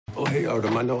Hey,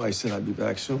 Artem, I know I said I'd be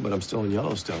back soon, but I'm still in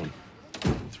Yellowstone.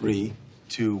 3,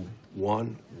 2,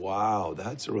 1. Wow,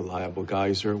 that's a reliable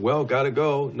geyser. Well, gotta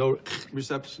go. No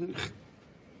reception.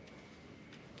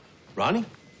 Ronnie?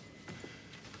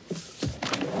 Hands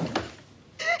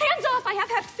off! I have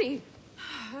Hep-C.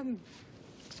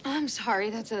 I'm sorry.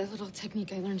 That's a little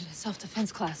technique I learned in a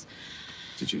self-defense class.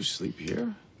 Did you sleep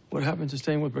here? What happened to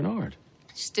staying with Bernard?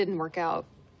 It just didn't work out.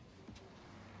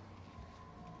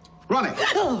 Ronnie!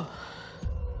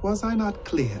 Was I not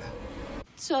clear?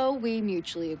 So we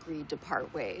mutually agreed to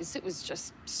part ways. It was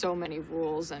just so many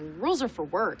rules, and rules are for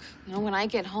work. You know, when I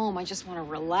get home, I just want to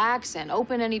relax and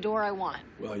open any door I want.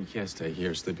 Well, you can't stay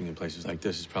here. Sleeping in places like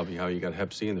this is probably how you got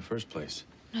Hep-C in the first place.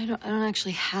 I don't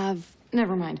actually have...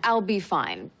 Never mind. I'll be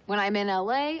fine. When I'm in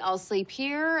LA, I'll sleep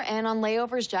here, and on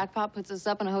layovers, Jackpot puts us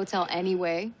up in a hotel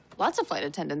anyway. Lots of flight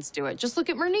attendants do it. Just look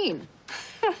at Murneen.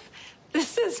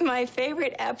 This is my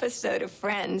favorite episode of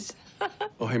Friends.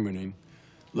 Oh, hey, Murneen.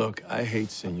 Look, I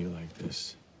hate seeing you like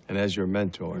this. And as your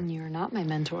mentor... You're not my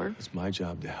mentor. It's my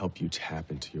job to help you tap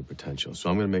into your potential. So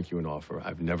I'm going to make you an offer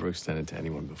I've never extended to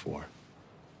anyone before.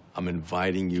 I'm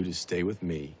inviting you to stay with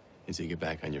me until you get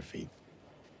back on your feet.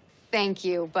 Thank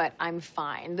you, but I'm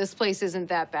fine. This place isn't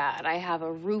that bad. I have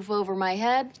a roof over my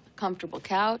head, a comfortable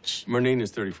couch. Murneen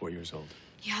is 34 years old.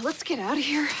 Yeah, let's get out of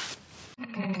here.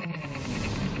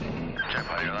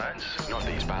 Jackpot Airlines,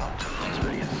 northeast bound to Las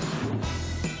Vegas.